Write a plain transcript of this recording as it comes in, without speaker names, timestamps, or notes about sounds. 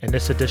In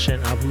this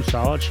edition of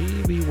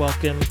Hoopsology, we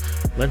welcome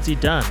Lindsay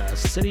Dunn of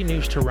City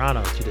News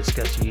Toronto to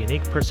discuss the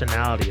unique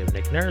personality of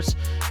Nick Nurse,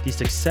 the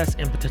success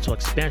and potential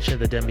expansion of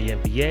the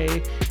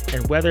WNBA,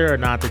 and whether or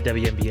not the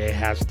WNBA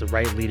has the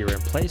right leader in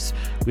place.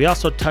 We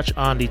also touch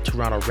on the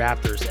Toronto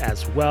Raptors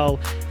as well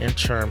in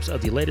terms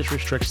of the latest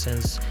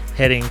restrictions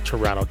hitting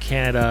Toronto,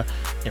 Canada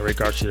in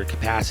regards to their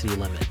capacity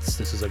limits.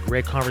 This is a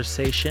great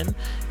conversation.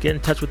 Get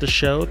in touch with the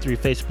show through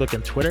Facebook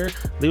and Twitter.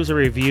 Leave us a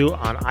review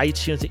on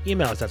iTunes and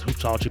email us at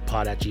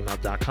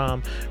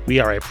hoopsologypod@gmail.com. We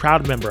are a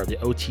proud member of the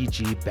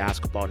OTG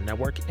Basketball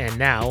Network. And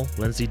now,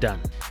 Lindsay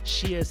Dunn.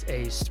 She is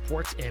a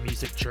sports and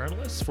music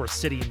journalist for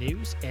City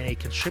News and a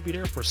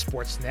contributor for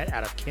Sportsnet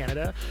out of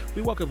Canada.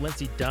 We welcome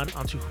Lindsay Dunn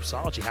onto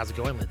Hoopsology. How's it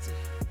going, Lindsay?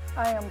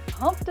 I am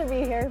pumped to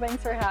be here.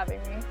 Thanks for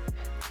having me.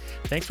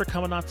 Thanks for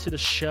coming on to the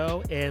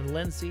show. And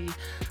Lindsay,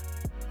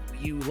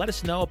 you let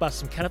us know about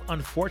some kind of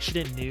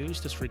unfortunate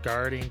news just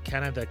regarding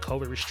kind of the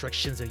COVID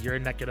restrictions in your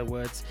neck of the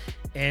woods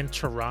in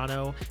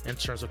Toronto in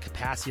terms of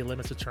capacity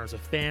limits, in terms of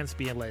fans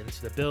being let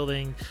into the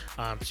building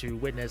to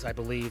witness, I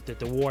believe, that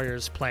the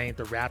Warriors playing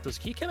the Raptors.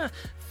 Can you kind of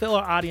fill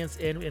our audience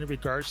in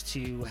regards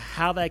to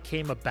how that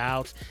came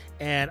about?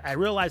 And I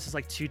realize it's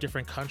like two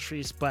different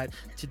countries, but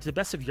to the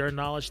best of your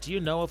knowledge, do you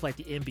know if like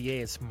the NBA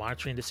is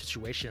monitoring the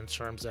situation in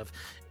terms of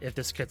if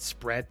this could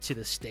spread to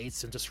the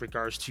States in just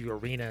regards to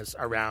arenas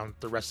around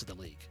the rest of the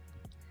league?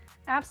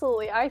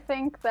 Absolutely. I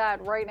think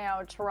that right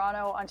now,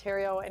 Toronto,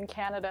 Ontario, and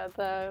Canada,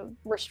 the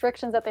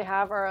restrictions that they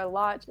have are a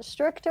lot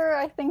stricter,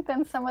 I think,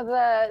 than some of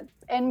the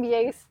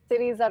NBA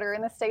cities that are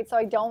in the States. So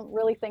I don't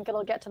really think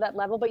it'll get to that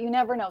level, but you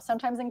never know.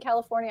 Sometimes in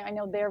California, I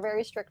know they're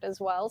very strict as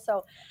well.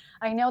 So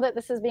I know that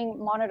this is being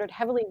monitored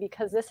heavily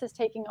because this is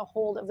taking a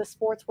hold of the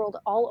sports world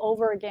all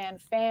over again.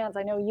 Fans,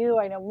 I know you,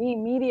 I know me,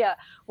 media,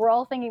 we're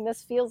all thinking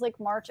this feels like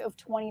March of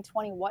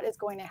 2020. What is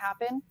going to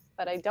happen?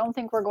 But I don't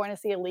think we're going to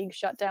see a league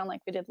shut down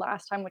like we did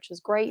last time, which is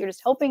great. You're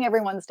just hoping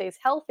everyone stays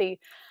healthy.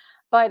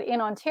 But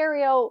in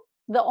Ontario,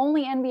 the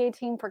only NBA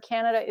team for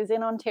Canada is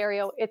in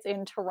Ontario. It's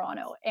in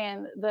Toronto.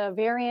 And the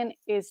variant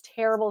is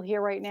terrible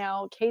here right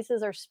now.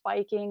 Cases are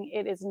spiking.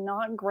 It is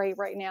not great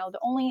right now. The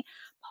only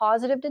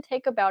positive to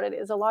take about it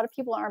is a lot of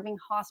people aren't being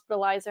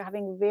hospitalized. They're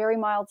having very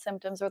mild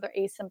symptoms or they're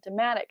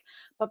asymptomatic.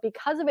 But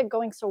because of it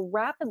going so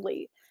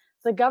rapidly,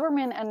 the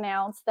government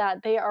announced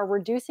that they are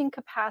reducing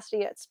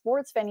capacity at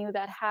sports venues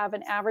that have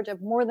an average of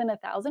more than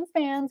 1,000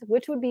 fans,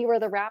 which would be where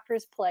the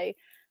Raptors play,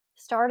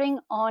 starting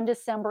on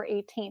December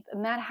 18th.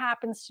 And that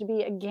happens to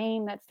be a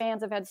game that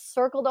fans have had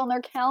circled on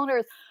their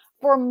calendars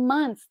for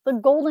months. The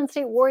Golden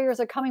State Warriors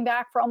are coming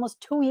back for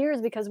almost 2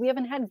 years because we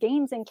haven't had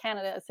games in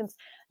Canada since,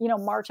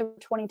 March of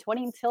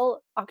 2020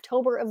 until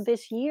October of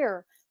this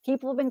year.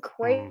 People have been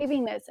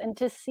craving this, and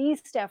to see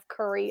Steph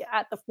Curry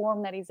at the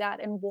form that he's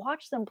at and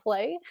watch them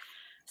play.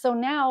 So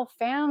now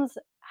fans,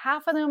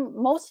 half of them,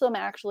 most of them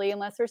actually,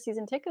 unless they're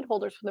season ticket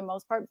holders for the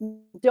most part,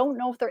 don't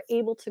know if they're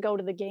able to go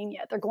to the game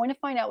yet. They're going to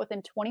find out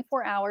within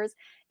 24 hours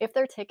if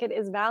their ticket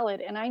is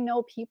valid. And I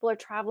know people are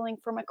traveling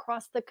from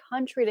across the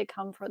country to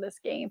come for this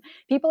game.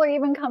 People are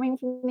even coming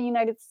from the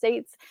United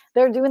States.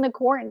 They're doing the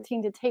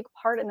quarantine to take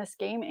part in this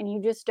game, and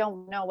you just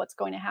don't know what's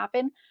going to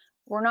happen.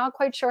 We're not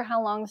quite sure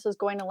how long this is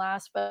going to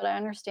last, but I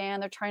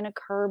understand they're trying to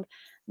curb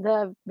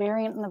the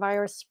variant and the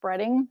virus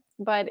spreading,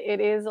 but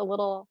it is a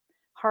little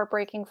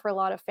heartbreaking for a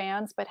lot of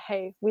fans. But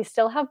hey, we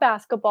still have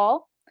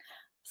basketball.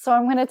 So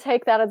I'm going to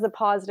take that as a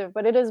positive.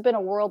 But it has been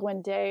a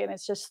whirlwind day. And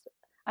it's just,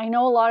 I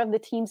know a lot of the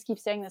teams keep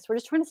saying this. We're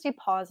just trying to stay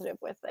positive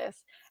with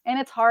this. And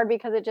it's hard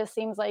because it just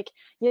seems like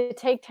you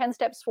take 10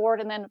 steps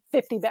forward and then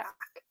 50 back.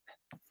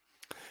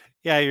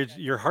 Yeah,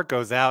 your heart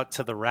goes out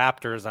to the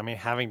Raptors. I mean,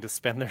 having to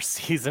spend their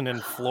season in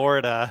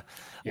Florida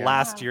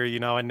last year,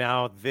 and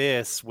now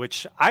this,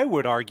 which I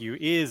would argue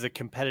is a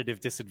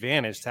competitive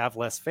disadvantage to have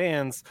less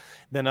fans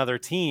than other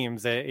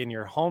teams in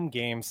your home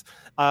games.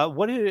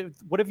 What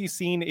have you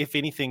seen, if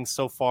anything,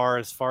 so far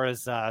as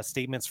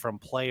statements from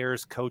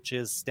players,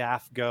 coaches,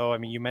 staff go? I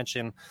mean, you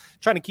mentioned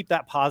trying to keep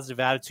that positive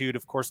attitude.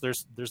 Of course,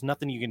 there's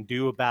nothing you can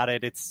do about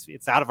it.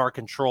 It's out of our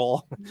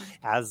control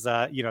as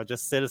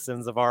just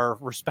citizens of our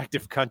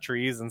respective countries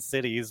and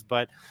cities.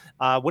 But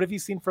what have you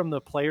seen from the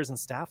players and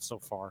staff so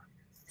far?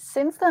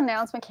 Since the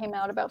announcement came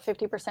out about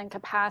 50%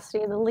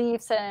 capacity, the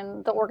Leafs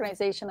and the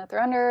organization that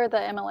they're under, the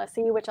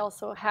MLSE, which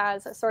also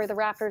has, the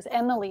Raptors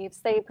and the Leafs,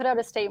 they put out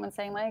a statement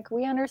saying, like,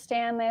 we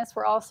understand this.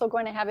 We're also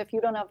going to have, if you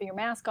don't have your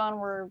mask on,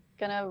 we're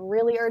going to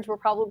really urge, we're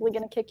probably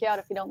going to kick you out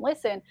if you don't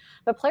listen.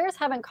 But players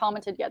haven't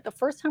commented yet. The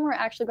first time we're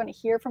actually going to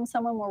hear from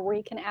someone where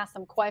we can ask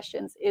them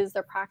questions is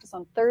their practice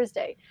on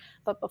Thursday.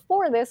 But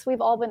before this, we've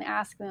all been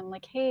asking them,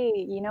 like, hey,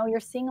 you're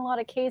seeing a lot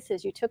of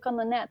cases. You took on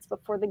the Nets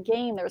before the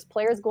game. There's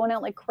players going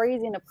out like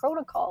crazy into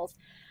protocols,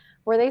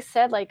 where they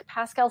said, like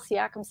Pascal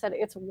Siakam said,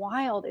 it's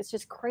wild. It's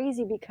just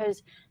crazy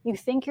because you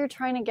think you're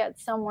trying to get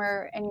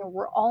somewhere and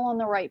we're all on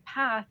the right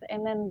path.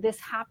 And then this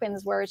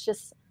happens where it's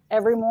just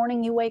every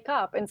morning you wake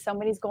up and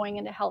somebody's going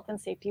into health and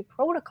safety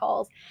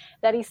protocols,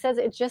 that he says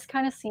it just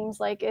kind of seems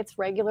like it's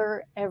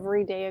regular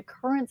everyday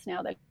occurrence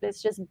now, that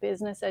it's just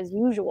business as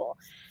usual.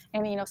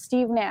 And,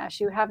 Steve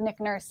Nash, you have Nick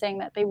Nurse saying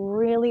that they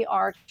really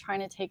are trying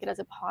to take it as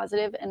a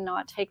positive and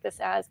not take this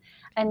as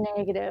a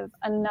negative,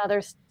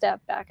 another step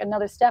back,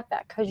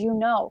 because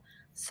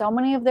so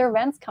many of their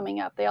events coming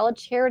up, they all had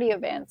charity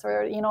events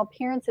or,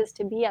 appearances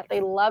to be at.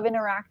 They love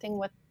interacting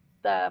with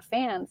the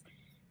fans.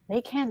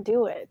 They can't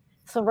do it.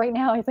 So right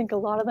now, I think a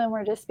lot of them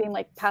are just being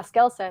like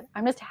Pascal said,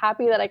 I'm just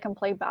happy that I can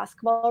play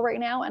basketball right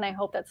now, and I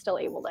hope that's still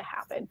able to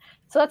happen.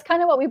 So that's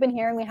kind of what we've been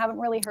hearing. We haven't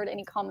really heard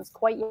any comments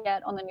quite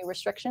yet on the new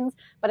restrictions,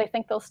 but I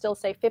think they'll still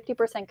say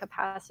 50%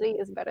 capacity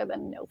is better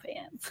than no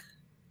fans.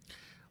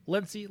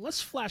 Lindsay,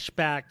 let's flash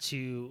back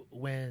to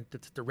when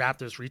the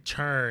Raptors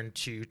returned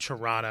to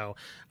Toronto,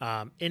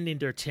 ending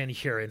their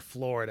tenure in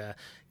Florida.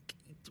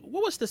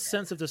 What was the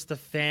sense of just the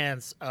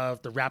fans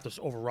of the Raptors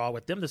overall,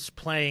 with them just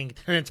playing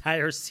their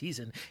entire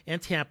season in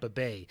Tampa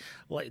Bay?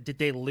 Like, did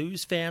they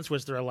lose fans?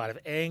 Was there a lot of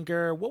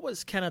anger? What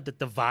was kind of the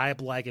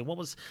vibe like? And what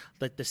was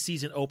like the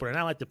season opener?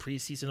 Not like the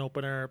preseason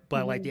opener,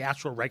 but like the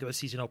actual regular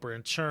season opener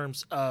in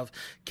terms of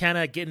kind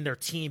of getting their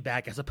team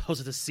back as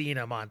opposed to seeing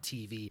them on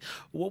TV.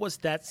 What was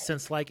that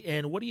sense like?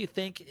 And what do you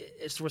think?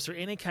 Was there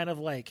any kind of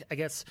like, I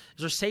guess,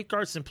 is there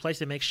safeguards in place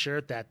to make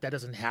sure that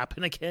doesn't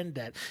happen again?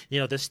 That,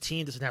 this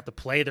team doesn't have to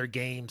play their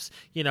games,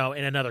 in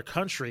another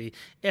country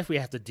if we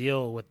have to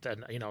deal with,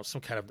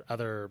 some kind of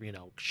other,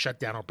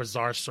 shutdown or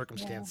bizarre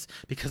circumstance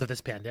because of this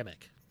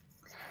pandemic?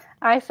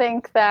 I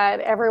think that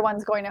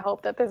everyone's going to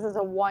hope that this is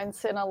a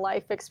once in a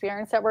life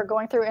experience that we're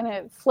going through, and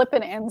it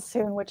flippin' ends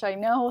soon, which I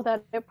know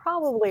that it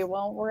probably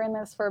won't. We're in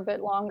this for a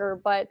bit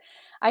longer, but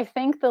I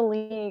think the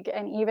league,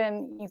 and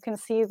even you can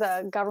see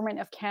the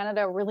government of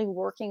Canada really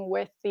working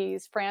with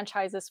these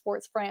franchises,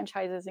 sports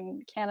franchises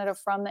in Canada,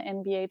 from the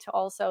NBA to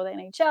also the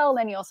NHL.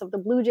 Then you also have the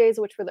Blue Jays,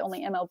 which were the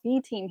only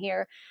MLB team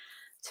here,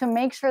 to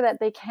make sure that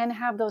they can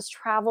have those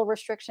travel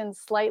restrictions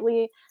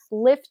slightly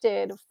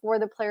lifted for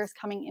the players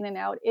coming in and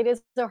out. It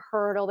is a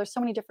hurdle. There's so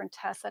many different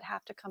tests that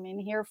have to come in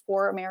here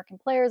for American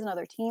players and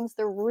other teams.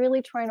 They're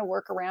really trying to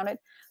work around it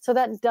so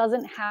that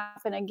doesn't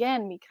happen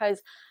again,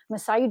 because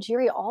Masai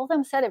Ujiri, all of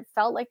them said it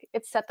felt like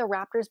it set the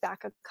Raptors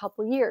back a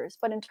couple years.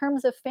 But in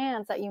terms of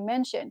fans that you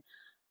mentioned,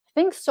 I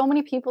think so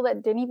many people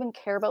that didn't even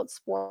care about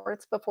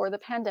sports before the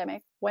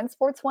pandemic, when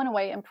sports went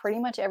away and pretty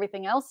much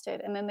everything else did,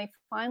 and then they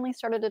finally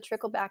started to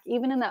trickle back,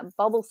 even in that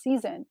bubble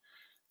season,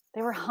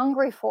 they were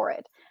hungry for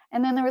it.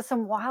 And then there was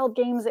some wild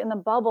games in the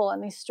bubble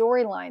and these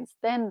storylines.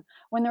 Then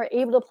when they're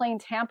able to play in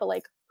Tampa,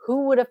 like,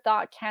 who would have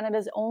thought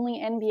Canada's only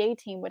NBA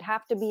team would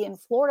have to be in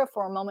Florida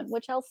for a moment,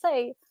 which I'll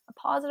say a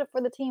positive for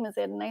the team is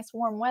they had nice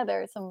warm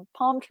weather, some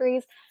palm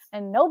trees,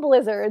 and no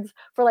blizzards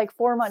for like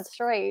 4 months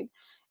straight,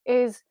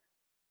 is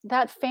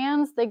that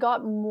fans, they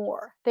got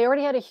more. They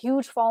already had a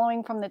huge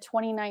following from the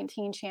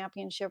 2019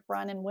 championship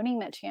run and winning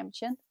that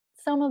championship.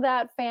 Some of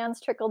that fans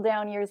trickled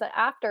down years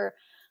after,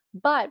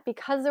 but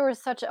because there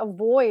was such a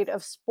void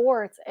of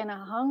sports and a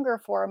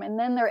hunger for them, and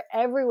then they're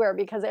everywhere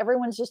because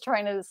everyone's just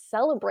trying to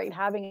celebrate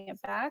having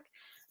it back,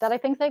 that I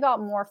think they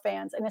got more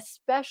fans. And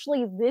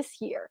especially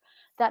this year,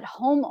 that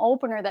home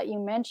opener that you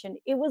mentioned,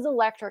 it was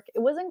electric. It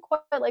wasn't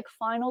quite like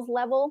finals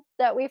level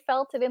that we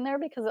felt it in there,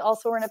 because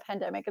also we're in a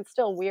pandemic. It's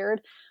still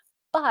weird.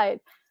 But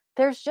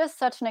there's just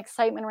such an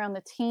excitement around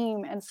the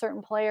team and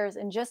certain players,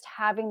 and just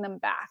having them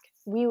back.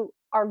 We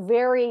are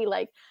very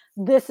like,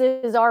 this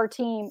is our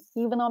team.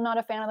 Even though I'm not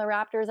a fan of the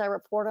Raptors, I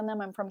report on them.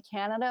 I'm from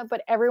Canada,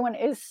 but everyone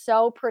is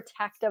so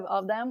protective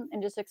of them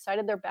and just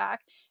excited they're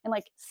back and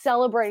like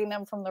celebrating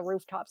them from the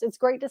rooftops. It's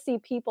great to see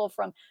people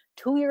from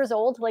 2 years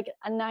old to like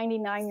a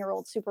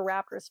 99-year-old Super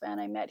Raptors fan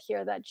I met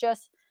here that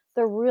just,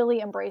 they're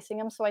really embracing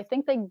them. So I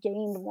think they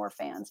gained more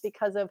fans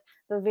because of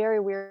the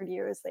very weird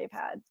years they've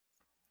had.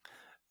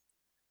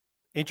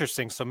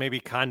 Interesting. So maybe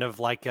kind of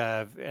like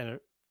a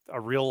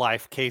real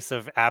life case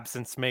of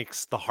absence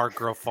makes the heart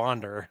grow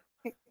fonder.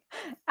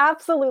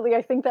 Absolutely.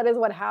 I think that is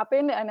what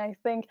happened. And I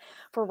think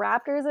for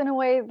Raptors, in a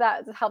way,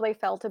 that's how they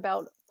felt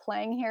about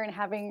playing here and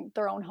having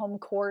their own home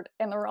court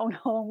and their own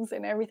homes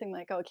and everything.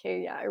 Like,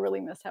 okay, yeah, I really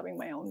miss having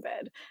my own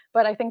bed.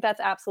 But I think that's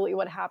absolutely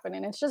what happened.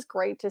 And it's just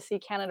great to see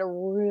Canada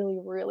really,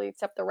 really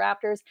accept the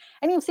Raptors.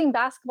 And you've seen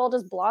basketball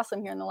just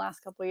blossom here in the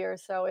last couple of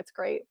years. So it's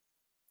great.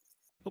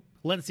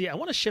 Lindsay, I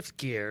want to shift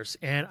gears,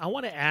 and I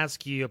want to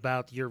ask you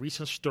about your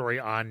recent story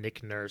on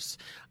Nick Nurse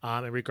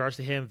in regards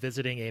to him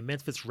visiting a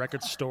Memphis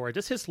record store,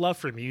 just his love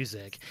for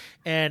music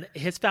and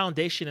his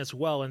foundation as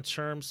well, in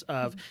terms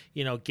of,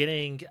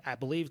 getting, I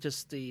believe,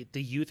 just the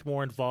youth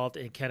more involved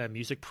in kind of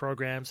music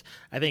programs.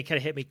 I think it kind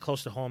of hit me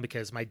close to home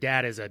because my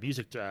dad is a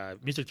music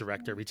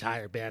director,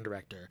 retired band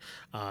director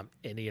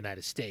in the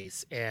United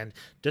States. And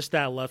just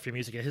that love for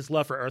music and his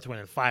love for Earth,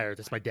 Wind, and Fire,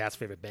 that's my dad's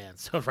favorite band.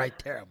 So right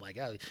there, I'm like,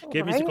 oh,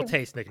 good musical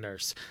taste, Nick Nurse.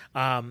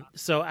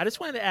 So I just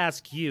wanted to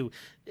ask you,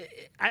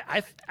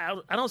 I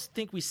don't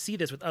think we see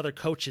this with other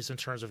coaches in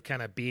terms of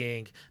kind of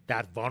being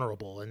that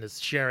vulnerable and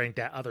just sharing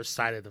that other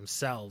side of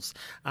themselves.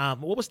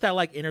 What was that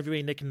like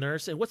interviewing Nick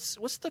Nurse, and what's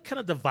the kind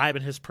of the vibe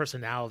in his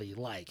personality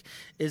like?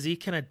 Is he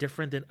kind of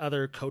different than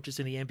other coaches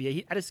in the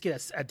NBA? I just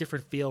get a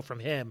different feel from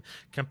him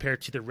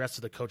compared to the rest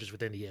of the coaches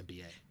within the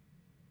NBA.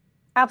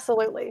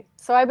 Absolutely.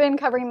 So I've been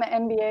covering the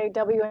NBA,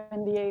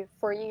 WNBA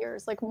for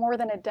years, like more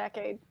than a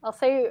decade. I'll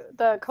say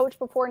the coach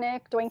before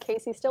Nick, Dwayne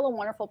Casey, still a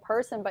wonderful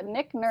person, but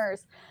Nick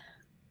Nurse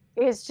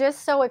is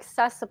just so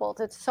accessible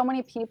to so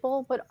many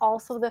people, but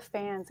also the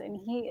fans. And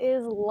he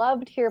is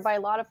loved here by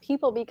a lot of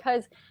people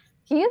because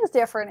he is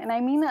different. And I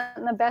mean that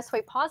in the best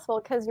way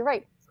possible, because you're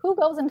right. Who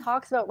goes and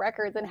talks about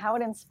records and how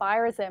it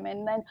inspires him?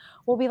 And then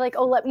we'll be like,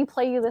 oh, let me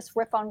play you this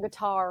riff on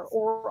guitar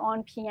or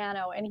on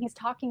piano. And he's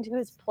talking to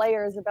his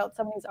players about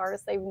some of these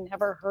artists they've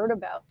never heard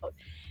about.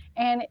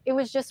 And it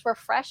was just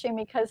refreshing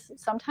because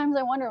sometimes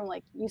I wonder, I'm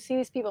like, you see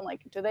these people, I'm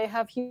like, do they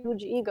have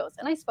huge egos?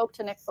 And I spoke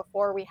to Nick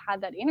before we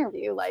had that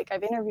interview. Like,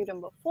 I've interviewed him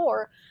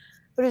before,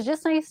 but it's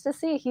just nice to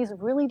see he's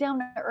really down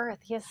to earth.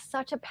 He has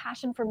such a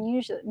passion for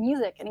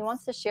music and he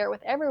wants to share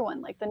with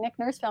everyone. Like the Nick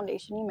Nurse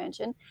Foundation you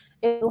mentioned,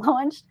 it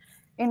launched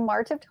in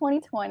March of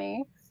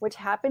 2020, which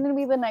happened to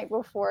be the night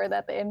before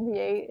that the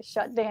NBA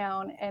shut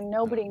down and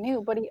nobody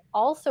knew. But he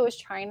also is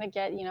trying to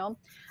get,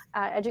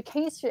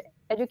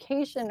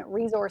 education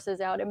resources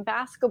out in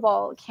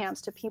basketball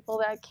camps to people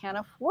that can't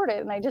afford it.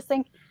 And I just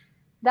think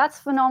that's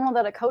phenomenal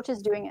that a coach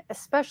is doing it,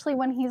 especially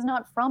when he's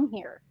not from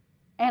here.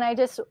 And I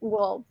just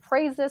will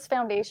praise this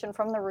foundation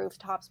from the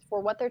rooftops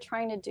for what they're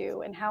trying to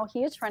do and how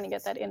he is trying to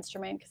get that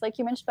instrument. Because, like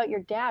you mentioned about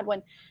your dad,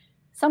 when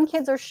some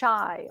kids are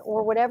shy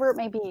or whatever it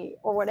may be,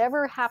 or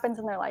whatever happens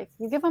in their life,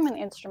 you give them an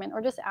instrument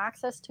or just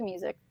access to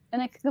music,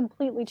 and it can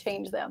completely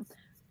change them.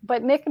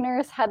 But Nick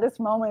Nurse had this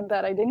moment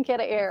that I didn't get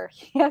to air.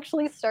 He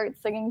actually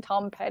starts singing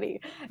Tom Petty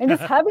and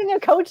just having a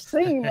coach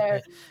singing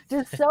there,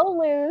 just so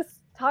loose,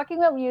 talking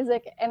about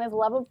music and his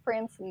love of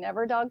Prince,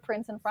 never dog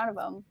Prince in front of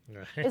him,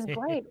 is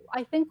great.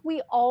 I think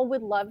we all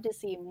would love to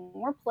see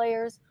more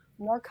players,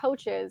 more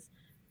coaches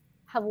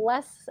have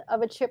less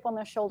of a chip on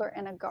their shoulder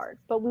and a guard.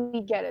 But we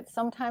get it.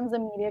 Sometimes the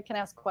media can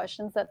ask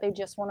questions that they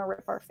just want to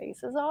rip our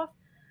faces off.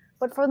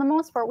 But for the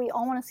most part, we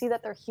all want to see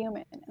that they're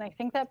human. And I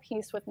think that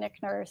piece with Nick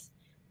Nurse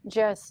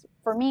just,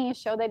 for me,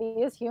 showed that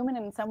he is human.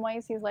 And in some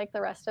ways, he's like the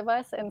rest of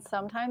us. And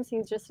sometimes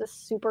he's just a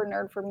super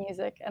nerd for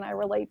music. And I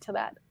relate to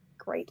that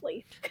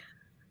greatly.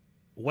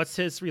 What's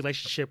his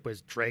relationship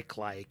with Drake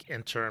like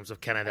in terms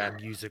of kind of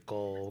that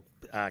musical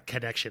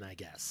connection, I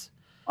guess?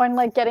 On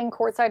like getting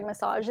courtside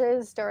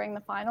massages during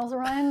the finals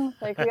run.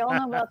 Like we all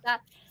know about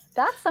that.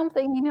 That's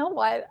something, you know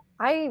what,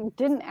 I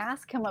didn't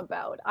ask him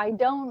about.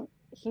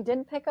 He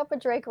didn't pick up a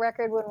Drake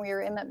record when we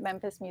were in that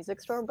Memphis music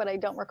store, but I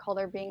don't recall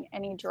there being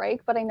any Drake.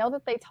 But I know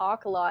that they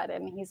talk a lot,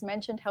 and he's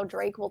mentioned how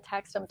Drake will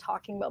text him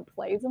talking about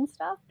plays and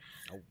stuff.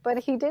 But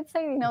he did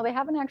say, they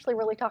haven't actually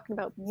really talked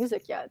about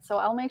music yet. So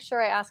I'll make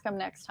sure I ask him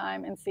next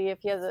time and see if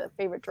he has a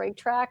favorite Drake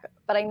track.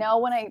 But I know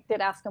when I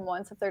did ask him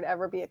once if there'd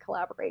ever be a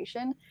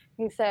collaboration,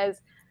 he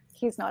says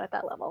he's not at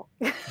that level.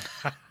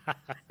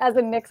 As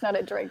in Nick's not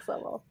at Drake's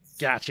level.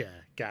 Gotcha.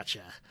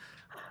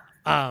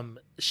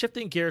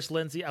 Shifting gears,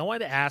 Lindsay, I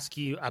wanted to ask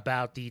you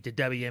about the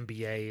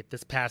WNBA.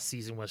 This past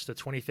season was the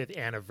 25th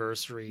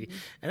anniversary. Mm-hmm.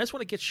 And I just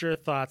want to get your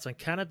thoughts on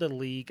kind of the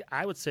league,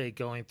 I would say,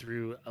 going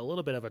through a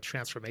little bit of a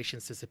transformation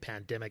since the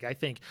pandemic. I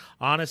think,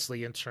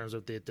 honestly, in terms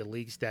of the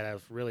leagues that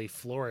have really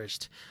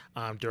flourished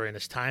during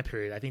this time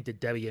period, I think the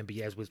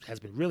WNBA has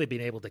been really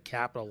being able to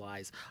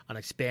capitalize on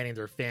expanding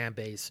their fan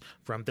base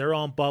from their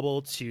own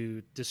bubble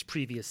to this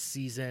previous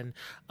season.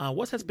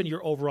 What has been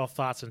your overall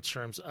thoughts in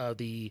terms of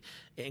the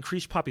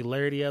increased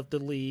popularity of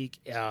the league,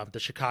 the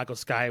Chicago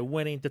Sky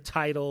winning the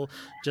title,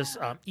 just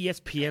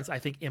ESPN's, I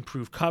think,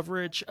 improved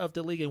coverage of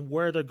the league and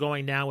where they're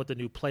going now with the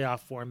new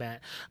playoff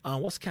format?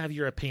 What's kind of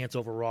your opinions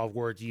overall?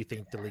 Where do you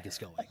think the league is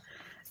going?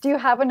 Do you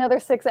have another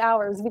 6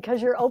 hours?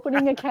 Because you're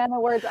opening a can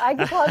of words. I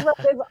could talk about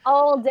this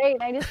all day.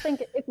 And I just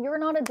think if you're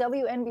not a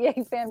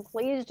WNBA fan,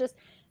 please just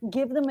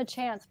give them a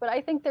chance. But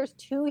I think there's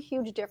two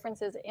huge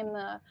differences in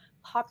the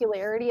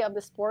popularity of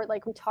the sport.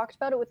 Like we talked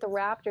about it with the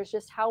Raptors,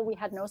 just how we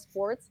had no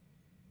sports.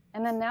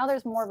 And then now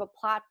there's more of a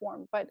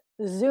platform. But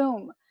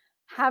Zoom,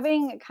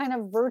 having kind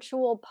of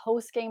virtual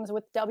post games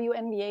with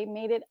WNBA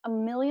made it a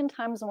million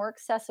times more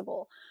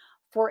accessible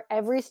for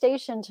every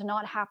station to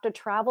not have to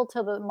travel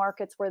to the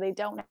markets where they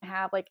don't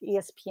have like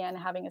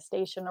ESPN having a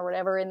station or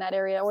whatever in that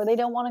area, or they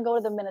don't want to go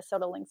to the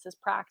Minnesota Lynx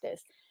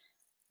practice.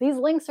 These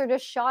links are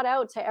just shot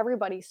out to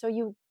everybody.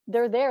 So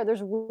they're there.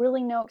 There's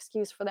really no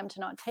excuse for them to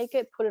not take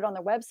it, put it on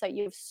their website.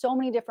 You have so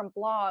many different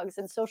blogs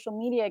and social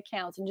media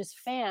accounts and just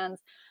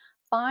fans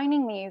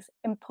finding these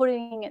and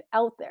putting it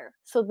out there.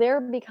 So they're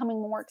becoming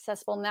more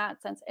accessible in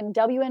that sense. And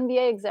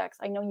WNBA execs,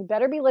 I know you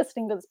better be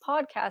listening to this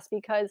podcast,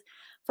 because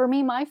for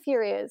me, my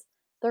fear is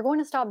they're going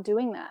to stop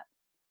doing that.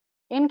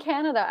 In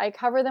Canada, I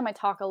cover them. I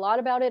talk a lot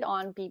about it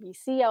on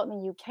BBC out in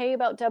the UK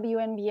about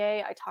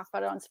WNBA. I talk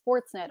about it on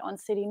Sportsnet, on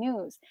City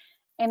News.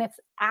 And it's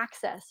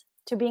access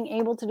to being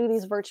able to do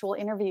these virtual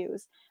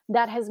interviews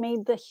that has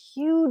made the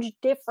huge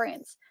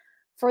difference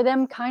for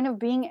them kind of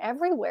being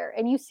everywhere.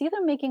 And you see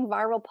them making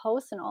viral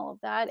posts and all of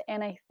that.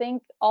 And I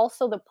think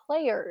also the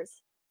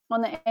players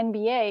on the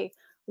NBA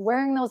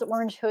wearing those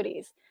orange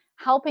hoodies,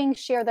 helping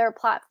share their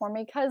platform,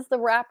 because the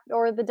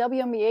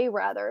WNBA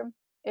rather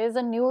is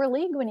a newer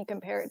league when you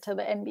compare it to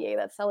the NBA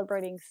that's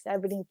celebrating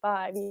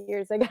 75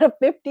 years. They got a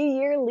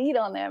 50-year lead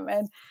on them.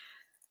 And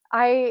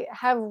I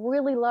have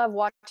really loved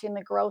watching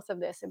the growth of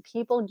this and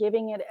people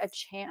giving it a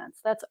chance.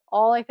 That's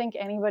all I think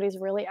anybody's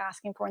really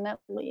asking for in that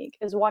league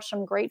is watch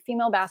some great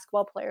female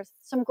basketball players,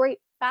 some great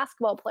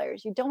basketball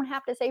players. You don't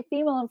have to say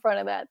female in front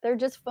of that. They're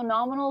just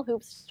phenomenal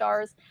hoop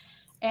stars.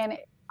 And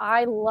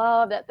I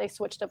love that they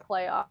switched to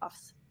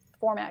playoffs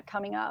format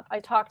coming up. I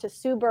talked to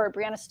Sue Bird,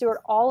 Brianna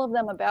Stewart, all of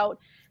them about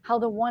how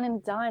the one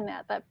and done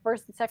at that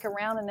first and second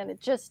round, and then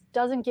it just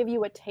doesn't give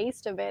you a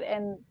taste of it.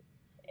 And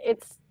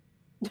it's,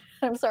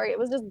 I'm sorry, it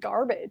was just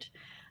garbage.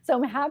 So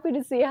I'm happy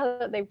to see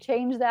how they've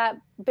changed that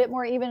bit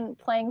more even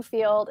playing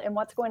field and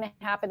what's going to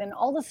happen and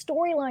all the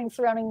storylines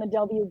surrounding the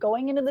W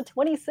going into the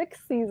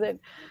 26th season.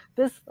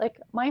 This, like,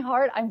 my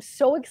heart, I'm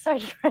so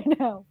excited right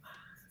now.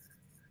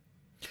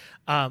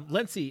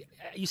 Lindsay,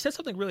 you said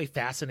something really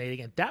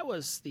fascinating, and that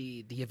was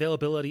the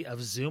availability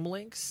of Zoom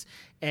links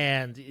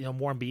and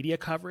more media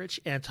coverage.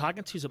 And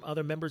talking to some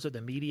other members of the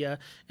media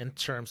in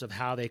terms of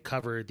how they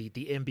cover the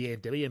NBA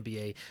and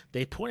WNBA,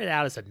 they pointed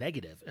out as a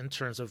negative in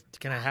terms of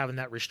kind of having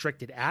that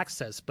restricted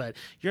access. But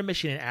you're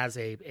mentioning it as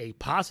a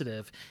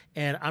positive,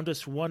 and I'm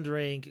just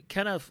wondering,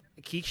 kind of,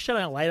 can you shed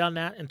a light on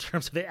that in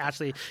terms of it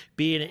actually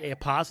being a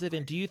positive?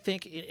 And do you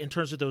think, in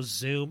terms of those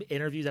Zoom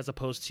interviews as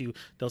opposed to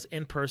those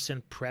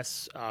in-person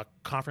press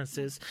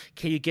conferences,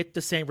 can you get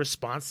the same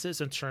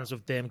responses in terms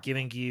of them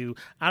giving you,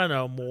 I don't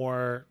know,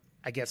 more,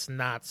 I guess,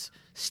 not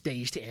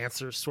staged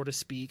answers, so to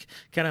speak,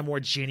 kind of more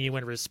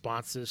genuine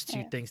responses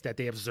to things that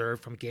they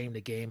observe from game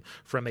to game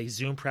from a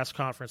Zoom press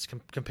conference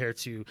compared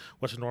to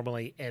what's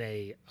normally in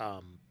a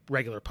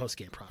regular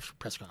post-game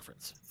press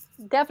conference?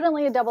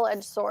 Definitely a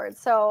double-edged sword.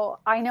 So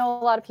I know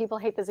a lot of people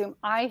hate the Zoom.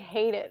 I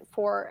hate it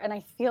and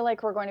I feel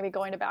like we're going to be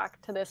going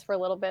back to this for a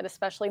little bit,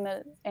 especially in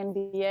the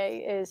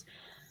NBA, is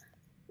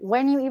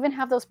when you even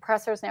have those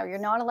pressers now, you're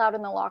not allowed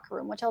in the locker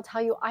room, which I'll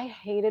tell you, I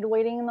hated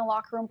waiting in the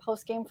locker room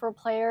post-game for a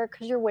player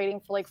because you're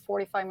waiting for like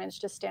 45 minutes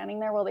just standing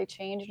there while they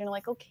change. And you're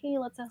like, okay,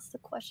 let's ask the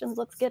questions.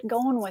 Let's get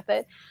going with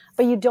it.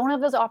 But you don't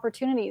have those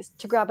opportunities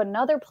to grab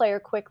another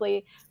player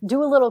quickly,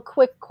 do a little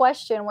quick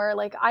question where,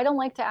 like, I don't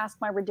like to ask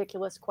my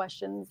ridiculous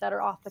questions that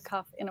are off the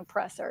cuff in a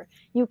presser.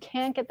 You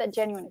can't get that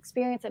genuine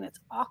experience, and it's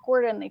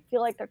awkward, and they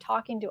feel like they're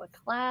talking to a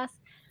class.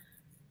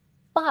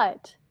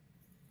 But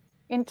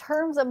in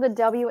terms of the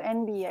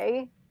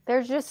WNBA,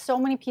 there's just so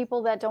many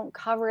people that don't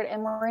cover it,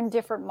 and we're in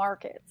different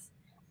markets.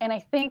 And I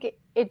think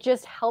it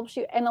just helps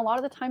you. And a lot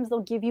of the times they'll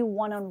give you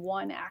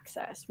one-on-one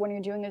access when you're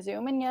doing a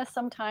Zoom. And yes,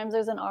 sometimes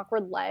there's an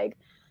awkward lag,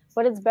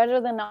 but it's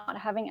better than not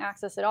having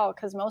access at all,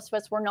 because most of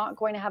us, we're not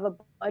going to have a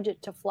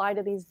budget to fly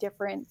to these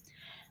different,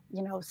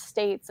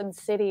 states and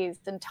cities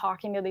and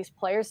talking to these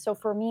players. So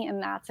for me, in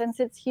that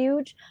sense, it's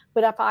huge.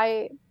 But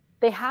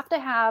they have to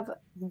have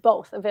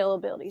both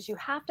availabilities. You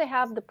have to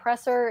have the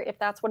presser, if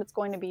that's what it's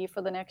going to be for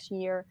the next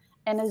year,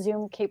 and a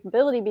Zoom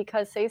capability,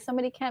 because say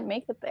somebody can't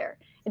make it there.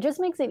 It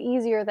just makes it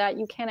easier that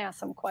you can ask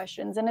some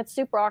questions. And it's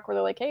super awkward.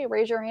 They're like, hey,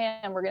 raise your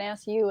hand, we're going to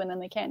ask you, and then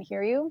they can't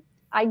hear you.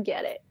 I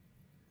get it.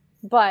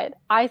 But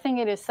I think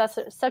it is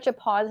such a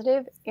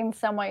positive in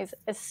some ways,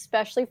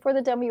 especially for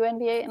the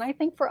WNBA, and I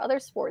think for other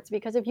sports,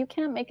 because if you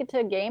can't make it to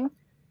a game,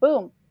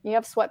 boom, you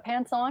have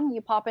sweatpants on,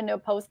 you pop into a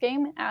post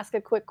game, ask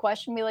a quick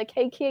question, be like,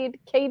 hey,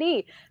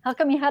 KD, how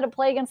come you had to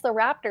play against the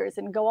Raptors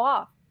and go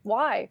off?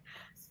 Why?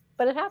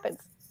 But it happens.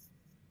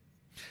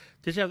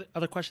 Did you have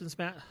other questions,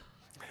 Matt?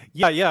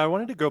 Yeah. I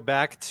wanted to go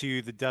back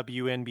to the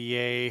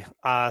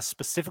WNBA,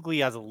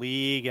 specifically as a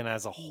league and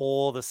as a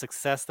whole, the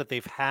success that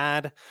they've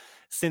had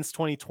since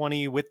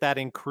 2020 with that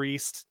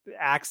increased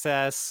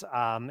access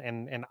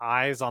and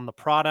eyes on the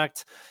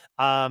product.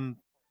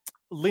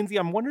 Lindsay,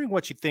 I'm wondering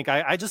what you think.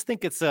 I just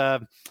think it's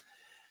a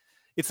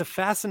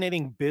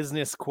fascinating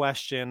business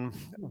question.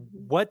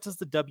 What does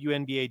the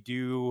WNBA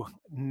do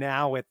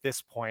now at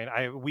this point?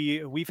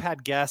 We've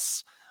had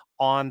guests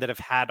on that have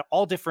had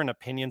all different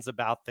opinions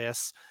about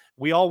this.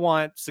 We all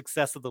want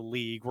success of the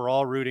league. We're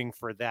all rooting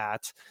for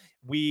that.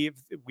 We've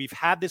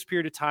had this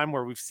period of time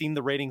where we've seen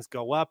the ratings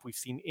go up. We've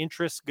seen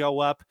interest go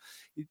up.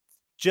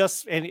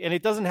 And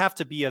it doesn't have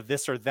to be a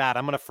this or that.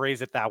 I'm going to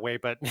phrase it that way,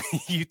 but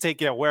you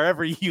take it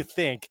wherever you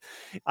think.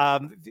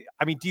 Do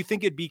you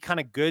think it'd be kind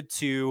of good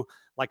to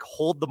like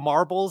hold the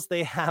marbles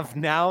they have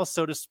now,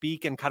 so to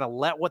speak, and kind of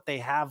let what they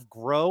have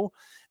grow?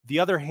 The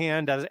other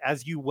hand,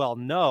 as you well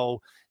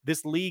know,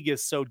 this league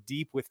is so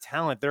deep with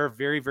talent. There are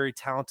very, very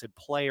talented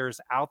players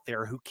out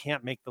there who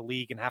can't make the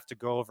league and have to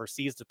go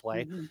overseas to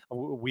play.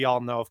 Mm-hmm. We all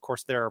know, of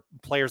course, there are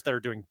players that are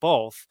doing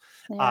both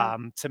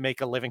to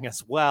make a living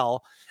as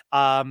well.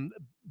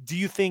 Do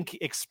you think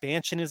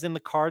expansion is in the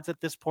cards at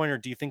this point, or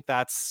do you think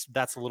that's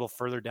a little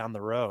further down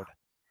the road?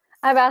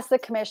 I've asked the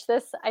commish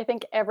this, I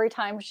think, every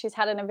time she's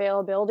had an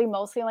availability,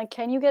 mostly like,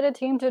 can you get a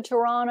team to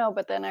Toronto?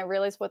 But then I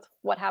realized with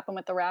what happened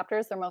with the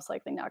Raptors, they're most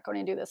likely not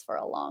going to do this for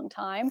a long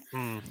time.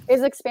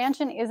 Is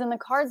expansion is in the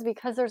cards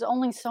because there's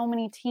only so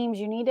many teams.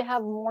 You need to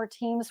have more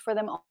teams for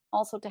them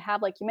also to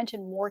have, like you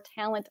mentioned, more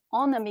talent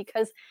on them,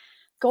 because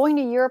going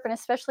to Europe, and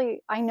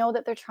especially I know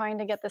that they're trying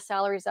to get the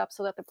salaries up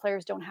so that the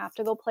players don't have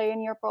to go play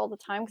in Europe all the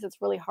time because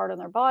it's really hard on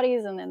their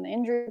bodies, and then the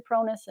injury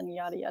proneness and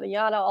yada yada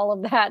yada, all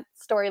of that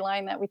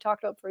storyline that we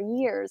talked about for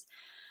years.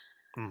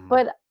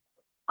 But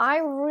I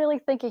really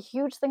think a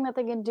huge thing that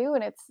they can do,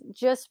 and it's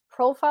just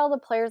profile the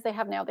players they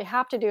have now. They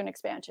have to do an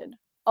expansion.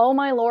 Oh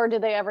my Lord,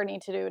 did they ever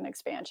need to do an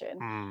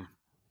expansion?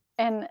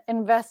 And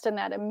invest in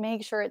that and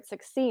make sure it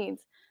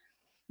succeeds.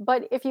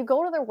 But if you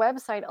go to their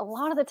website, a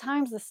lot of the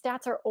times the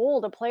stats are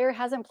old. A player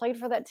hasn't played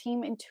for that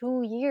team in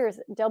 2 years.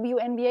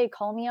 WNBA,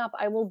 call me up.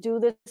 I will do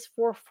this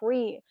for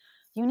free.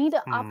 You need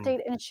to update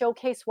and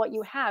showcase what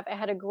you have. I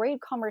had a great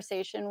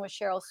conversation with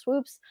Cheryl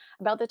Swoops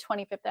about the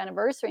 25th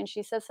anniversary, and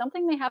she says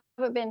something they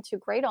haven't been too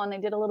great on, they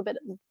did a little bit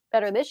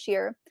better this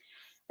year,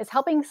 is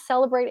helping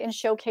celebrate and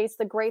showcase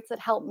the greats that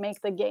help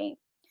make the game.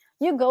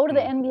 You go to the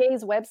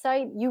NBA's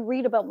website, you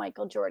read about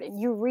Michael Jordan,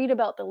 you read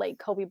about the late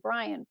Kobe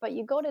Bryant, but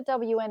you go to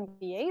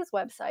WNBA's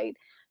website,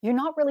 you're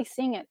not really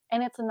seeing it.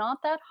 And it's not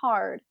that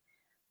hard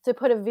to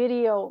put a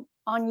video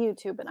on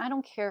YouTube, and I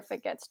don't care if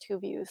it gets 2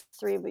 views,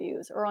 3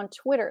 views, or on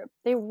Twitter.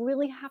 They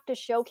really have to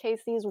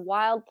showcase these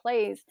wild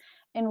plays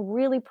and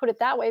really put it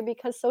that way,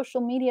 because social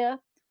media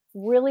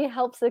really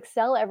helps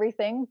excel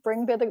everything,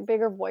 bring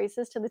bigger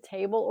voices to the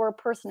table, or a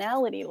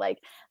personality. Like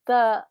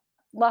the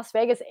Las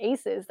Vegas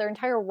Aces, their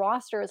entire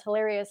roster is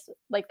hilarious,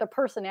 like the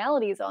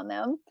personalities on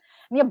them.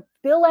 And you have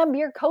Bill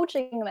Laimbeer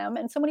coaching them,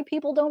 and so many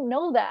people don't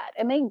know that,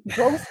 and they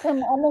roast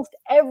him almost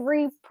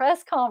every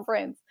press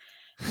conference.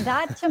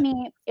 That, to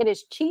me, it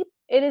is cheap,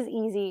 it is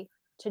easy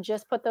to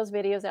just put those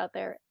videos out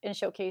there and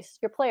showcase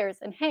your players.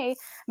 And hey,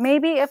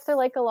 maybe if they're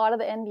like a lot of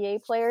the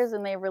NBA players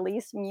and they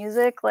release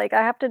music, like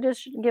I have to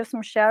just give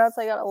some shout outs.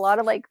 I got a lot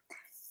of like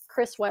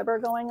Chris Webber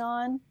going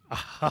on.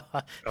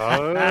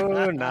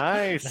 Oh,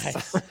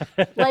 nice.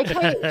 Like,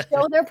 hey,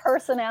 show their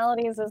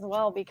personalities as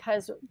well,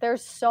 because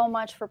there's so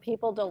much for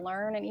people to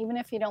learn. And even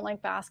if you don't like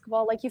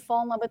basketball, like you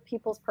fall in love with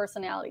people's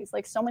personalities.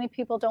 Like so many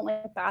people don't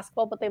like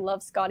basketball, but they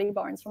love Scotty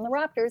Barnes from the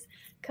Raptors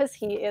because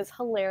he is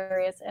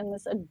hilarious and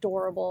this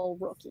adorable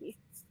rookie.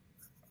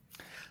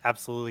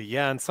 Absolutely.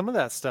 Yeah. And some of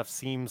that stuff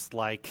seems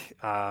like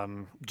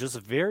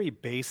just very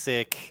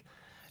basic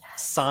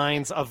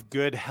signs of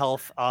good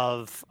health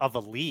of a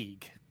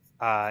league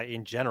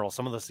in general.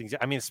 Some of those things,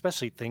 I mean,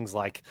 especially things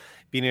like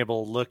being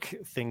able to look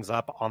things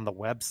up on the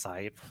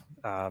website,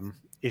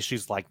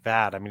 issues like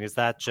that. I mean, is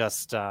that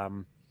just I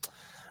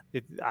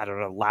don't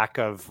know, lack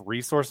of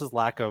resources,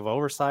 lack of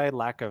oversight,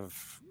 lack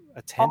of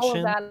attention? All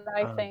of that,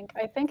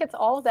 I think it's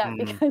all of that,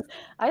 because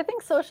I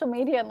think social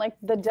media and like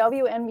the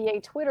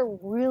WNBA Twitter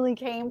really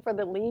came for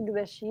the league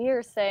this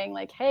year, saying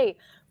like, hey,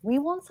 we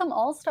want some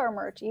all-star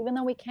merch, even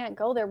though we can't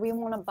go there, we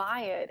want to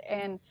buy it.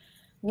 And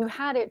you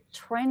had it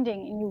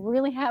trending, and you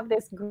really have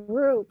this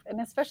group, and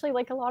especially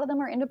like a lot of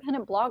them are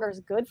independent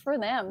bloggers. Good for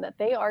them that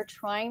they are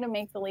trying to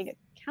make the league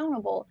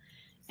accountable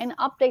and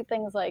update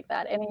things like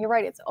that. And you're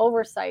right, it's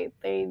oversight.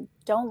 They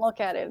don't look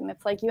at it, and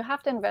it's like you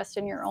have to invest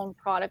in your own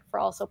product for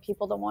also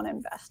people to want to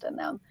invest in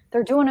them.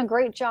 They're doing a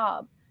great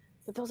job,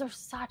 but those are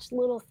such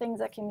little things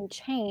that can be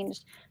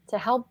changed to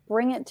help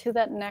bring it to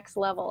that next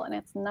level. And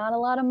it's not a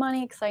lot of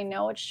money, because I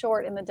know it's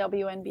short in the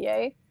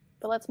WNBA,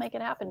 but let's make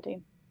it happen,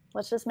 team.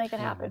 Let's just make it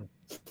happen.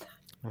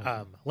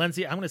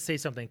 Lindsay, I'm going to say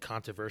something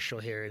controversial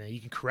here, and you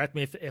can correct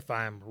me if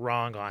I'm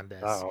wrong on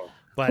this.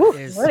 But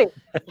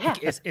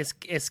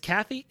is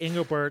Cathy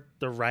Engelbert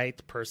the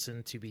right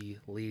person to be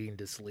leading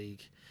this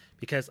league?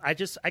 Because I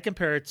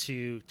compare it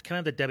to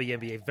kind of the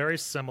WNBA, very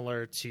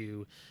similar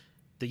to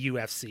the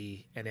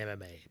UFC and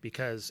MMA,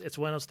 because it's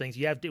one of those things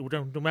you have to,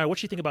 no matter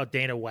what you think about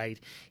Dana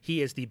White,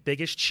 he is the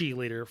biggest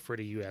cheerleader for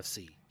the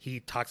UFC. He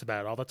talks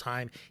about it all the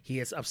time. He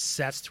is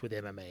obsessed with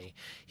MMA.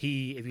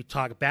 If you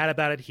talk bad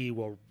about it, he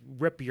will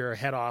rip your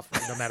head off,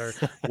 no matter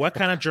what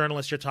kind of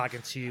journalist you're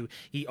talking to.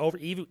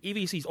 Even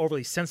if he's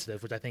overly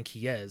sensitive, which I think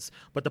he is.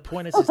 But the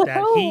point is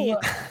that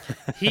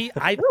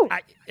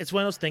it's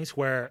one of those things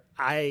where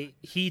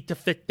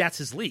that's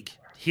his league.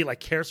 He like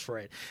cares for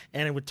it.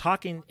 And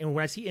when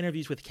I see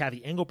interviews with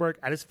Cathy Engelbert,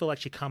 I just feel like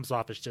she comes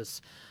off as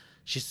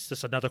she's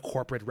just another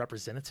corporate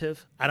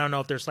representative. I don't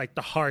know if there's like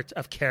the heart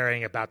of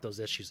caring about those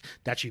issues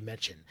that you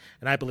mentioned.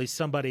 And I believe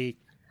somebody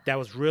that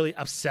was really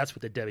obsessed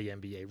with the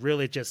WNBA,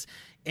 really just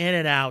in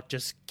and out,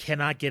 just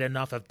cannot get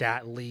enough of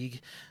that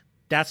league.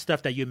 That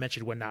stuff that you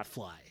mentioned would not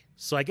fly.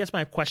 So I guess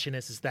my question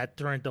is that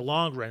during the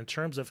long run, in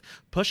terms of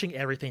pushing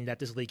everything that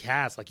this league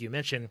has, like you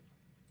mentioned,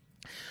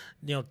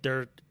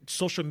 their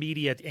social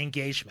media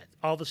engagement,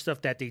 all the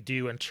stuff that they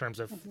do in terms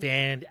of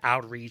fan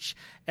outreach,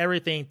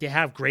 everything, they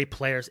have great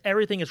players.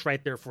 Everything is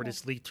right there for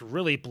this league to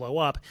really blow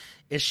up.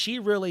 Is she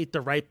really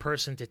the right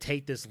person to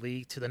take this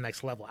league to the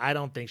next level? I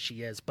don't think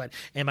she is, but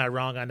am I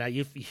wrong on that?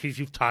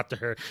 You've talked to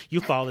her. You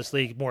follow this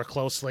league more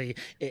closely.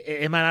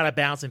 Am I not out of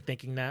bounds in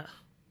thinking that?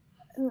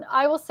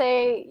 I will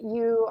say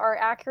you are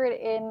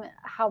accurate in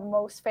how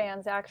most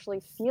fans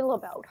actually feel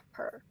about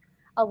her.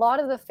 a lot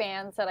of the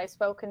fans that I've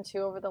spoken to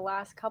over the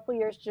last couple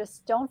years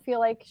just don't feel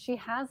like she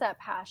has that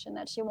passion,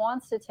 that she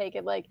wants to take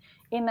it like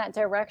in that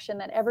direction,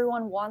 that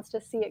everyone wants to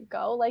see it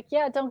go. Like,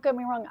 yeah, don't get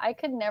me wrong, I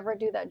could never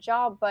do that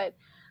job, but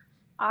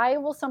I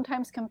will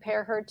sometimes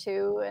compare her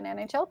to an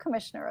NHL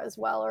commissioner as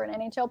well, or an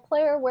NHL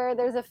player, where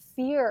there's a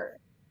fear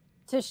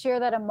to share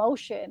that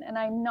emotion. And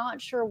I'm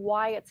not sure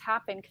why it's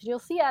happened, because you'll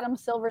see Adam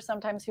Silver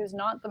sometimes, who's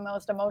not the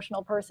most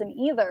emotional person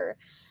either,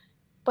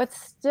 but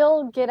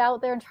still get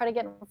out there and try to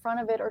get in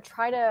front of it or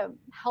try to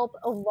help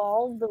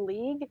evolve the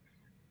league.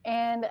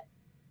 And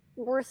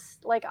we're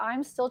like,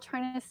 I'm still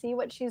trying to see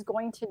what she's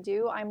going to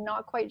do. I'm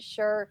not quite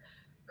sure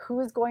who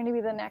is going to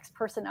be the next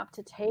person up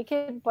to take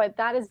it, but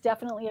that is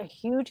definitely a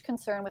huge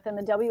concern within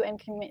the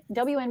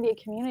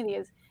WNBA community.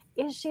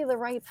 Is she the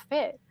right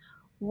fit?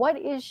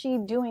 What is she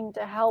doing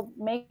to help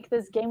make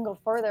this game go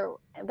further?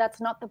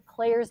 That's not the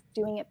players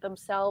doing it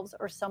themselves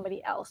or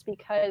somebody else,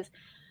 because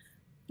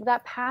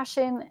that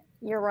passion,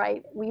 you're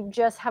right, we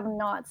just have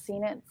not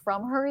seen it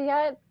from her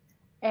yet.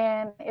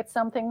 And it's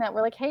something that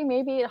we're like, hey,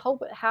 maybe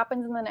hope it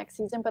happens in the next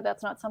season, but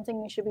that's not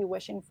something you should be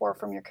wishing for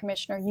from your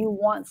commissioner. You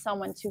want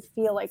someone to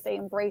feel like they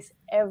embrace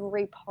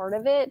every part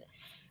of it.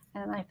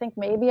 And I think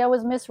maybe I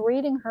was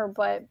misreading her,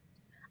 but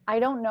I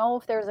don't know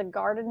if there's a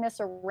guardedness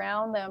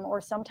around them,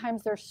 or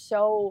sometimes they're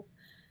so,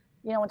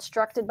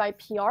 instructed by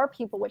PR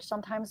people, which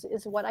sometimes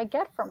is what I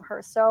get from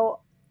her.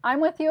 So I'm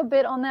with you a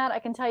bit on that. I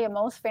can tell you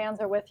most fans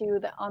are with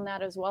you on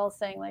that as well,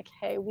 saying like,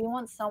 hey, we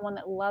want someone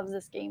that loves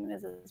this game and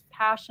is as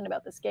passionate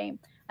about this game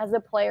as the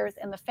players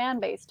and the fan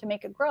base to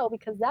make it grow,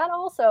 because that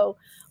also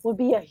would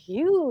be a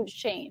huge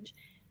change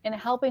in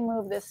helping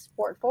move this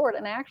sport forward.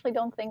 And I actually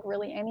don't think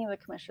really any of the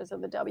commissioners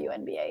of the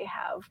WNBA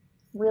have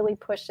really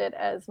pushed it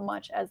as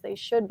much as they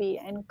should be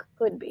and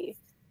could be.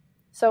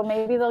 So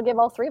maybe they'll give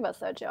all three of us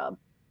that job.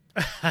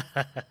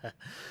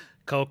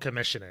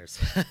 Co-commissioners.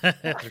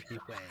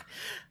 Three-way.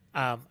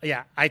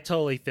 Yeah, I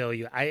totally feel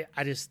you. I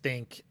just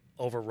think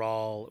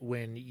overall,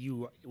 when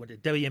the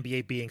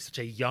WNBA being such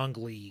a young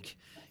league,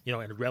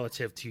 and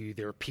relative to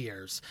their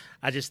peers,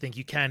 I just think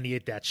you kind of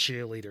need that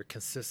cheerleader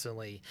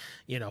consistently,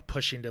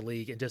 pushing the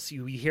league. And just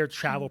you hear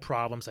travel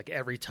problems like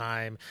every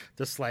time,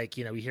 just like,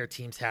 we hear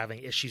teams having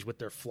issues with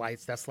their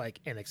flights. That's like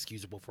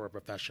inexcusable for a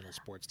professional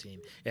sports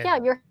team. Yeah,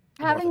 you're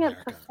having it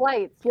for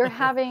flights. You're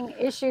having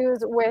issues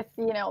with,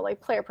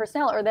 like player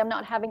personnel, or them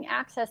not having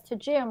access to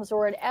gyms,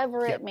 or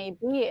whatever it may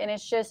be. And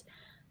it's just,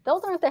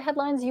 those aren't the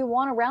headlines you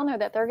want around there,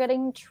 that they're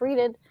getting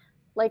treated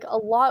like a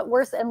lot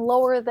worse and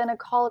lower than a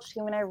college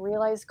team. And I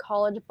realize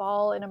college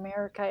ball in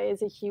America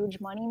is a huge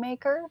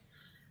moneymaker,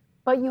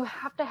 but you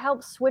have to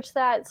help switch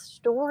that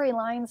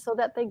storyline so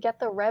that they get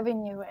the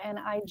revenue. And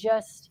I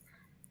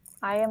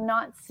am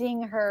not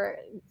seeing her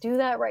do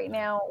that right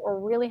now, or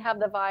really have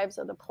the vibes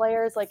of the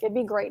players. Like, it'd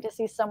be great to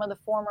see some of the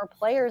former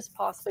players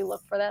possibly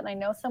look for that. And I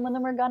know some of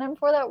them are gunning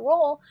for that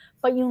role,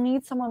 but you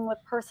need someone with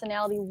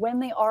personality when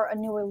they are a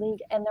newer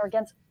league and they're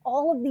against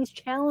all of these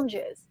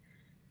challenges,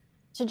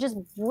 to just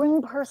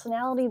bring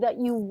personality, that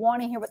you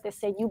want to hear what they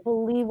say, you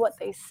believe what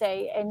they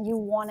say, and you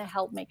want to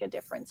help make a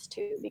difference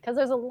too. Because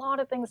there's a lot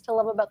of things to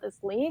love about this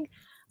league,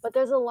 but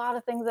there's a lot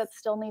of things that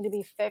still need to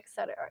be fixed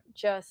that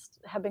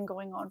have been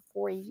going on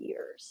for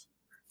years.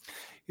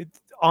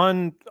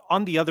 On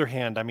the other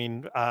hand, I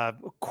mean,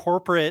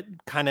 corporate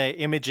kind of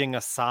imaging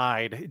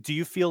aside, do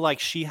you feel like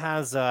she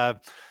has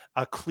a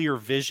clear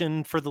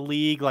vision for the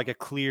league, like a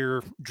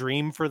clear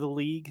dream for the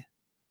league?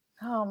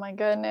 Oh my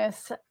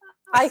goodness.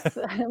 I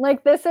feel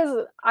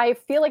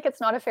like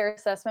it's not a fair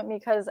assessment,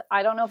 because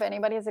I don't know if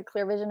anybody has a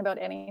clear vision about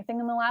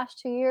anything in the last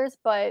 2 years,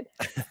 but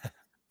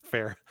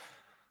Fair.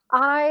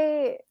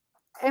 I'll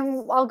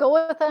go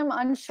with them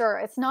unsure.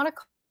 It's not a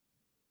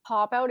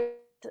cop out,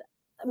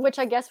 which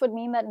I guess would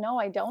mean that no,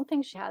 I don't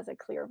think she has a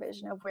clear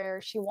vision of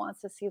where she wants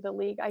to see the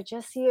league. I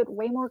just see it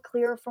way more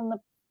clear from the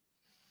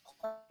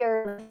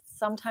players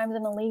sometimes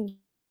in the league,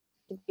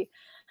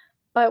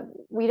 but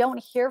we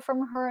don't hear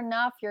from her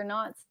enough. You're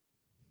not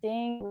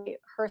seeing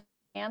her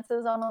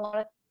stances on a lot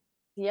of.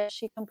 Yes,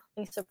 she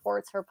completely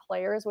supports her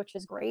players, which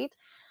is great,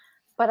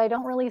 but I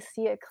don't really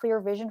see a clear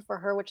vision for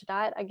her, which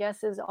that I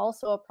guess is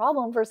also a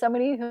problem for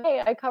somebody who,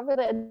 hey, I cover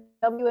the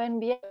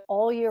WNBA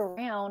all year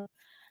round.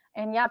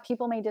 And yeah,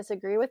 people may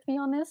disagree with me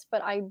on this,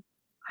 but I'm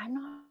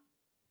not.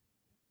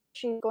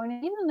 She's going to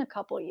need in a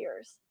couple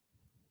years.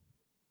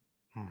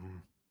 Mm-hmm.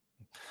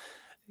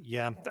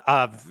 Yeah.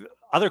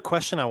 Other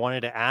question I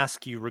wanted to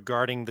ask you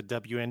regarding the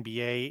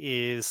WNBA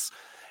is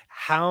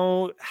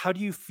how do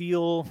you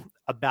feel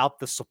about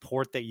the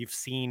support that you've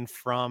seen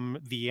from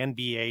the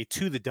NBA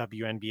to the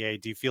WNBA?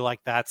 Do you feel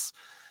like that's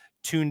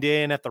tuned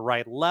in at the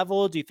right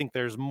level? Do you think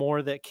there's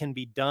more that can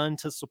be done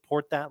to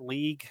support that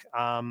league?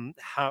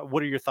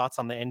 What are your thoughts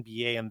on the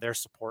NBA and their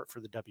support for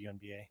the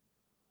WNBA?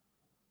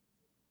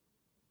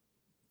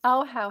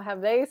 Oh, how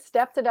have they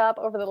stepped it up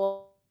over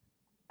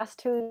the last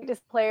two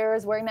latest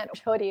players wearing that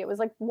hoodie. It was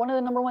like one of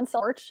the number one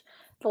merch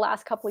the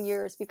last couple of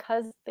years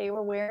because they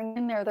were wearing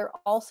in there. They're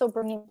also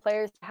bringing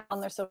players on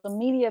their social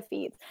media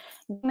feeds,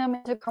 getting them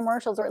into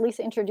commercials, or at least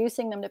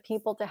introducing them to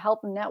people to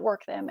help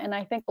network them. And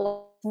I think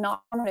it's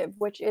not normative,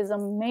 which is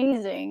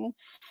amazing.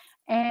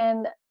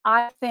 And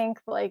I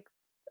think like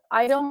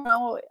I don't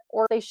know,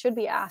 or they should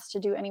be asked to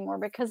do anymore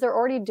because they're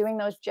already doing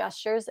those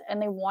gestures and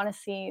they want to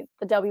see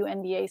the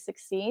WNBA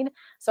succeed.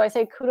 So I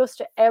say kudos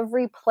to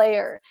every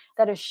player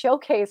that has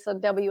showcased a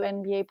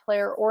WNBA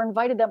player or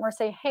invited them or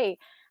say, hey,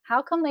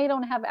 how come they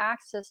don't have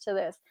access to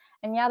this?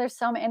 And yeah, there's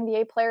some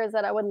NBA players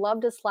that I would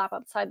love to slap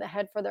upside the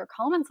head for their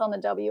comments on the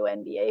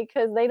WNBA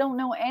because they don't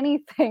know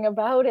anything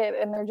about it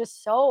and they're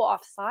just so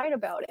offside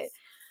about it.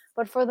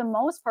 But for the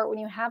most part, when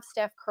you have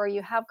Steph Curry,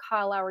 you have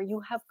Kyle Lowry, you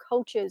have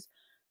coaches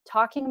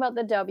talking about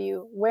the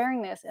W,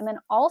 wearing this, and then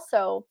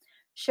also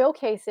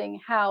showcasing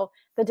how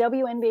the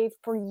WNBA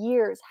for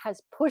years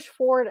has pushed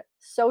forward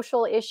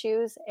social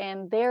issues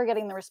and they're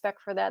getting the respect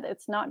for that.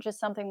 It's not just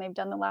something they've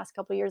done the last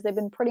couple of years. They've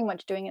been pretty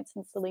much doing it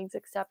since the league's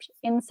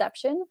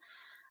inception.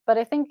 But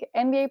I think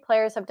NBA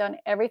players have done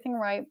everything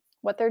right,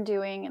 what they're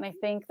doing. And I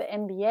think the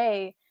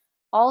NBA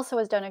also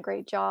has done a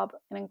great job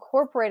in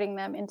incorporating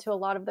them into a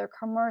lot of their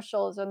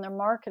commercials and their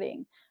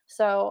marketing.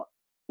 So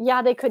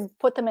yeah, they could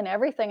put them in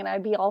everything and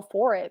I'd be all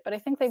for it. But I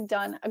think they've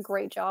done a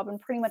great job and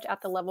pretty much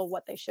at the level of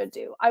what they should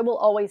do. I will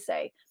always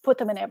say, put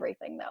them in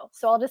everything though.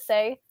 So I'll just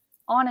say,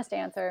 honest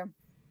answer,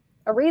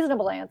 a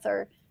reasonable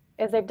answer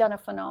is they've done a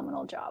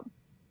phenomenal job.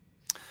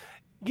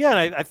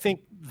 Yeah, I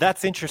think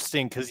that's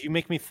interesting because you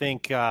make me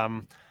think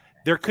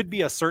there could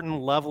be a certain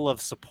level of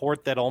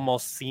support that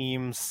almost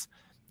seems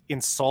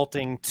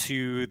insulting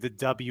to the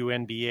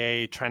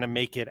WNBA, trying to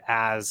make it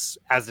as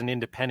an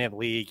independent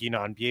league,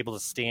 and be able to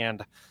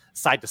stand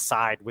side to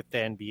side with the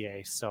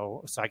NBA.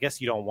 So I guess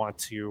you don't want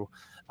to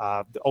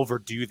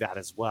overdo that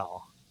as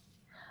well.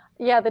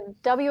 Yeah, the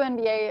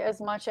WNBA,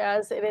 as much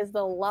as it is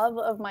the love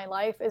of my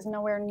life, is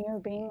nowhere near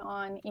being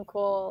on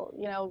equal,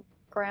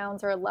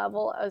 grounds or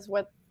level as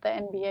what the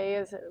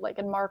NBA is like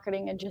in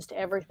marketing and just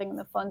everything and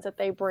the funds that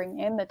they bring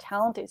in. The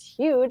talent is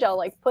huge.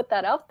 I'll put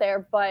that out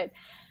there, but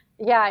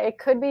yeah, it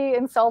could be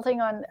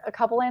insulting on a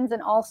couple ends.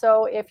 And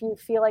also if you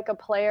feel like a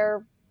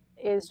player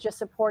is just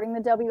supporting the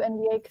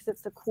WNBA because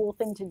it's the cool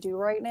thing to do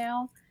right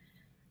now,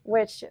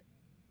 which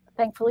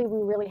thankfully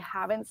we really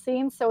haven't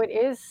seen. So it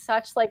is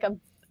such a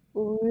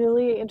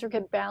really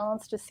intricate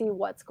balance to see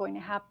what's going to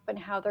happen,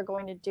 how they're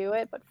going to do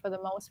it. But for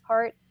the most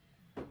part,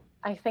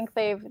 I think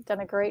they've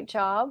done a great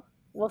job.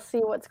 We'll see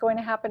what's going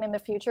to happen in the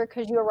future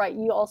because you're right.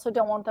 You also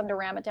don't want them to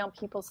ram it down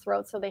people's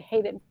throats so they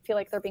hate it and feel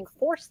like they're being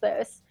forced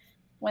this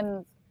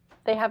when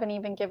they haven't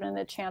even given it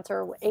a chance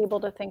or able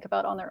to think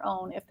about on their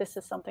own if this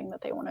is something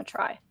that they want to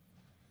try.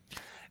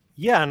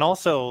 Yeah, and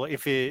also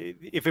if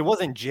it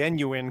wasn't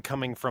genuine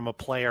coming from a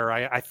player,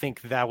 I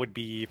think that would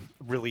be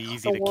really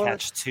easy to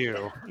catch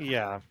too.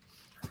 Yeah.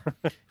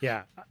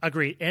 Yeah,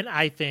 agree. And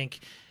I think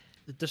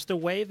just the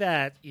way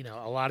that,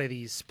 a lot of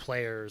these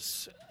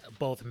players,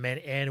 both men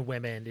and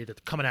women, they're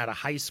coming out of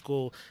high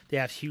school, they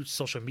have huge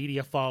social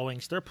media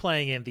followings. They're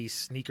playing in these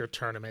sneaker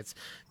tournaments.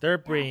 They're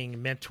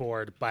being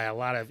mentored by a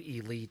lot of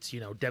elites,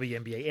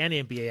 WNBA and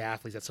NBA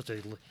athletes at such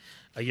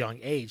a young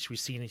age. We've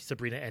seen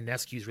Sabrina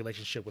Ionescu's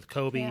relationship with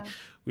Kobe. Yeah.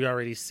 We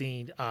already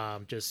seen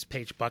just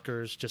Paige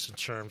Buckers, just in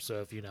terms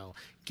of,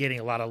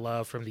 getting a lot of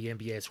love from the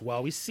NBA as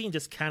well. We've seen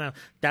just kind of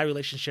that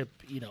relationship,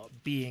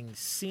 being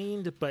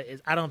seen, but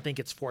I don't think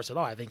it's forced at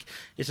all. I think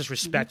it's just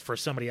respect for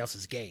somebody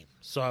else's game.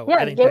 So yeah,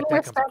 I think game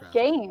respect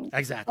game.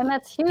 Exactly. And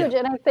that's huge.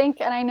 Yeah.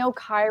 And I know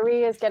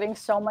Kyrie is getting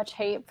so much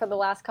hate for the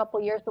last couple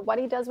of years, but what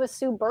he does with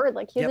Sue Bird,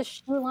 he has a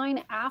shoe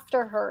line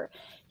after her.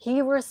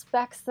 He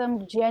respects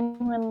them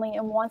genuinely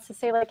and wants to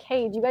say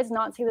hey, do you guys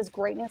not see this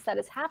greatness that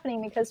is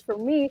happening? Because for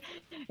me,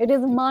 it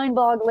is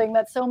mind-boggling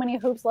that so many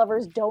hoops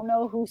lovers don't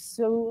know who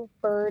Sue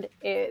Bird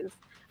is.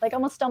 I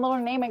almost stumbled on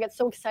her name. I get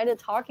so excited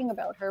talking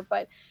about her.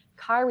 But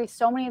Kyrie,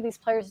 so many of these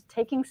players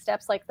taking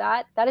steps like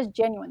that is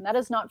genuine. That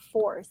is not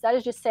forced. That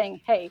is just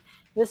saying, hey,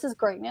 this is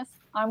greatness.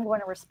 I'm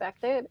going to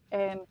respect it.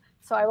 And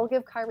so I will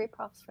give Kyrie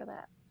props for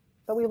that.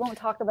 But we won't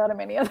talk about him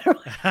any other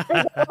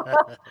way.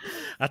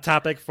 A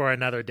topic for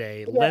another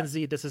day. Yeah.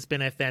 Lindsay, this has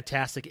been a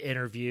fantastic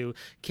interview.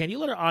 Can you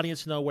let our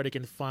audience know where they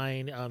can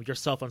find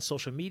yourself on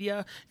social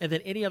media and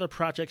then any other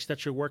projects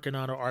that you're working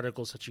on or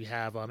articles that you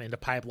have in the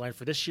pipeline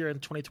for this year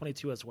and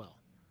 2022 as well?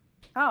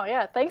 Oh,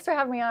 yeah. Thanks for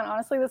having me on.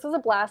 Honestly, this was a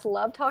blast.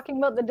 Love talking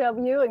about the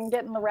W and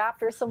getting the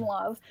Raptors some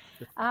love.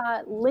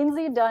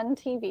 Lindsay Dunn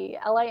TV,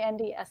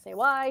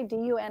 LINDSAY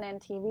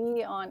DUNN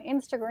TV on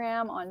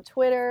Instagram, on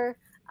Twitter.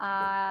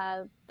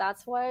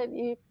 That's what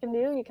you can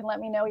do. You can let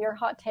me know your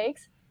hot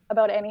takes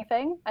about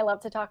anything. I love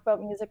to talk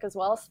about music as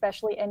well,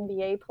 especially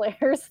NBA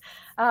players'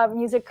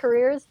 music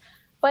careers.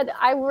 But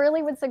I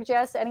really would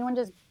suggest anyone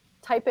just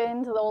type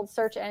into the old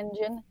search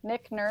engine,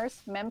 Nick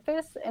Nurse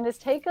Memphis, and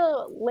just take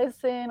a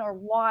listen or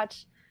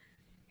watch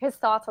his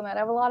thoughts on that. I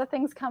have a lot of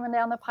things coming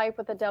down the pipe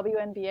with the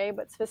WNBA,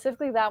 but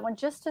specifically that one,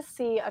 just to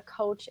see a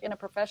coach in a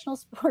professional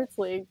sports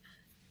league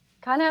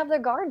kind of have their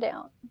guard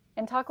down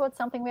and talk about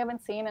something we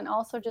haven't seen, and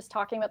also just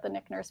talking about the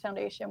Nick Nurse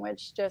Foundation,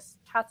 which just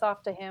hats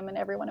off to him and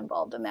everyone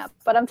involved in that.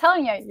 But I'm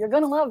telling you, you're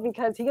going to love,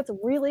 because he gets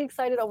really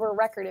excited over a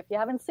record, if you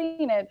haven't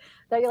seen it,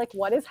 that you're like,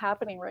 what is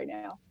happening right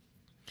now?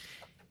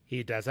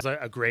 He does. That's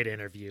a great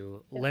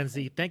interview. Yeah.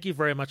 Lindsay, thank you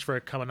very much for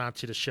coming on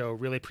to the show.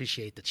 Really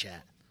appreciate the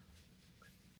chat.